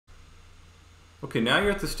Okay, now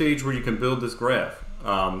you're at the stage where you can build this graph,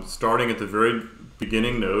 starting at the very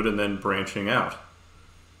beginning node and then branching out.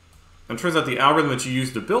 And it turns out the algorithm that you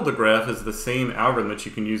use to build the graph is the same algorithm that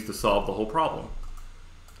you can use to solve the whole problem.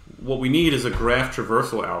 What we need is a graph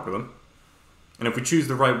traversal algorithm. And if we choose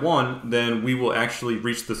the right one, then we will actually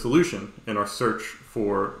reach the solution in our search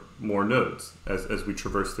for more nodes as we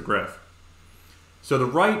traverse the graph. So the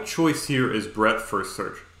right choice here is breadth first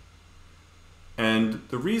search. And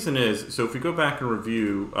the reason is, so if we go back and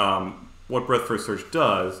review what breadth first search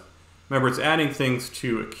does, remember it's adding things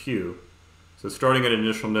to a queue. So starting at an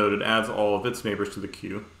initial node, it adds all of its neighbors to the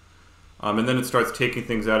queue. And then it starts taking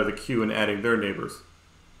things out of the queue and adding their neighbors.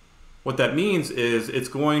 What that means is it's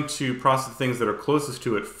going to process things that are closest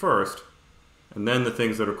to it first, and then the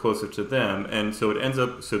things that are closer to them. And so it ends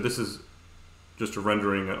up, so this is just a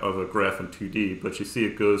rendering of a graph in 2D, but you see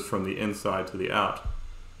it goes from the inside to the out.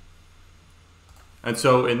 And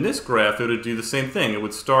so in this graph, it would do the same thing. It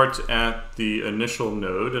would start at the initial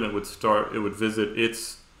node, and it would visit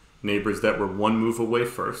its neighbors that were 1 move away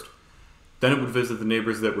first. Then it would visit the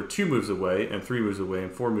neighbors that were 2 moves away, and 3 moves away,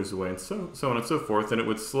 and 4 moves away, and so on and so forth. And it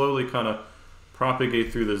would slowly kind of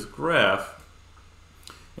propagate through this graph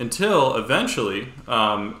until eventually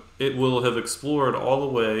it will have explored all the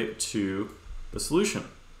way to the solution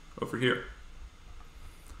over here.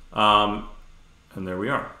 And there we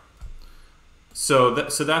are. So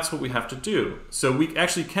that's what we have to do. So we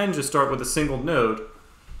actually can just start with a single node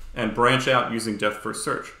and branch out using depth first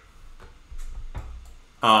search.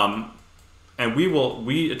 And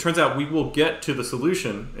it turns out we will get to the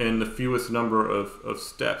solution in the fewest number of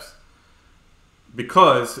steps,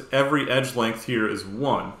 because every edge length here is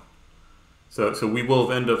 1. So we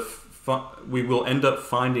will end up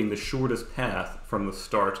finding the shortest path from the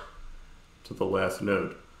start to the last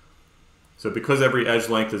node. So because every edge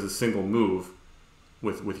length is a single move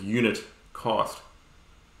with unit cost,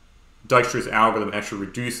 Dijkstra's algorithm actually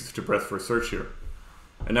reduces to breadth first search here.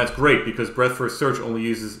 And that's great, because breadth first search only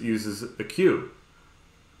uses a queue,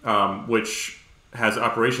 which has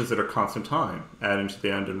operations that are constant time, adding to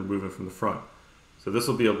the end and removing from the front. So this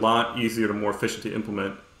will be a lot easier and more efficient to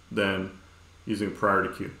implement than using a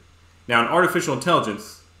priority queue. Now in artificial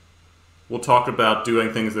intelligence, we'll talk about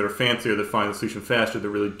doing things that are fancier, that find the solution faster, that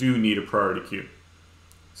really do need a priority queue.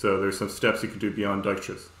 So there's some steps you can do beyond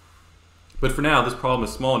Dijkstra's. But for now, this problem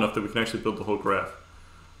is small enough that we can actually build the whole graph.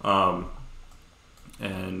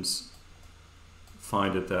 And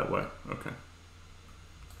find it that way. Okay.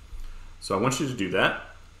 So I want you to do that.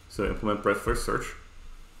 So implement breadth first search.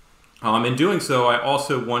 In doing so, I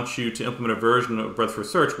also want you to implement a version of breadth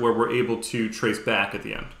first search where we're able to trace back at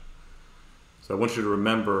the end. So I want you to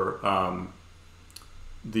remember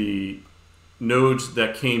the nodes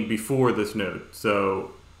that came before this node.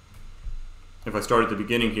 So if I start at the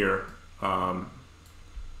beginning here,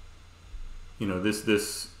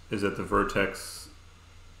 this is at the vertex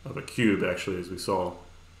of a cube, actually, as we saw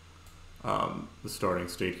the starting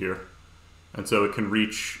state here. And so it can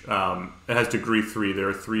reach, it has degree 3. There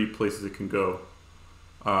are 3 places it can go.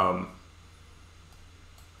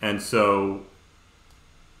 And so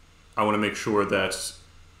I want to make sure that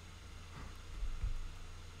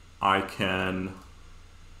I can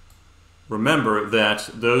remember that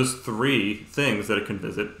those 3 things that it can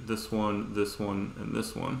visit, this one, and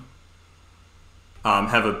this one,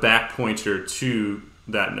 have a back pointer to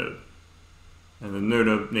that node. And the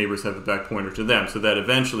node neighbors have a back pointer to them, so that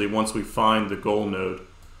eventually, once we find the goal node,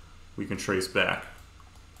 we can trace back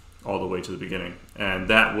all the way to the beginning. And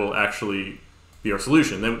that will actually be our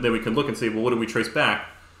solution. Then we can look and say, well, what do we trace back?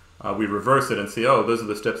 We reverse it and say, oh, those are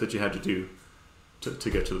the steps that you had to do to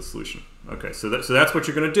get to the solution. Okay, so that's what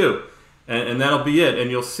you're going to do. And that'll be it. And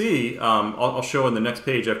you'll see, I'll show in the next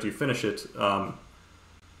page after you finish it,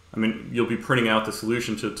 you'll be printing out the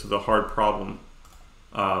solution to the hard problem,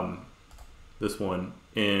 this one,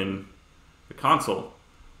 in the console.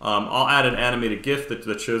 I'll add an animated GIF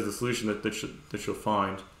that shows the solution that you'll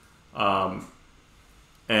find.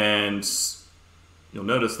 And you'll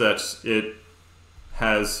notice that it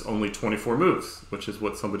has only 24 moves, which is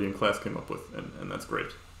what somebody in class came up with, and that's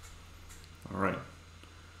great. All right.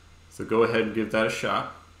 So go ahead and give that a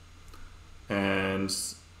shot. And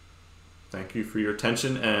thank you for your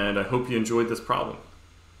attention, and I hope you enjoyed this problem.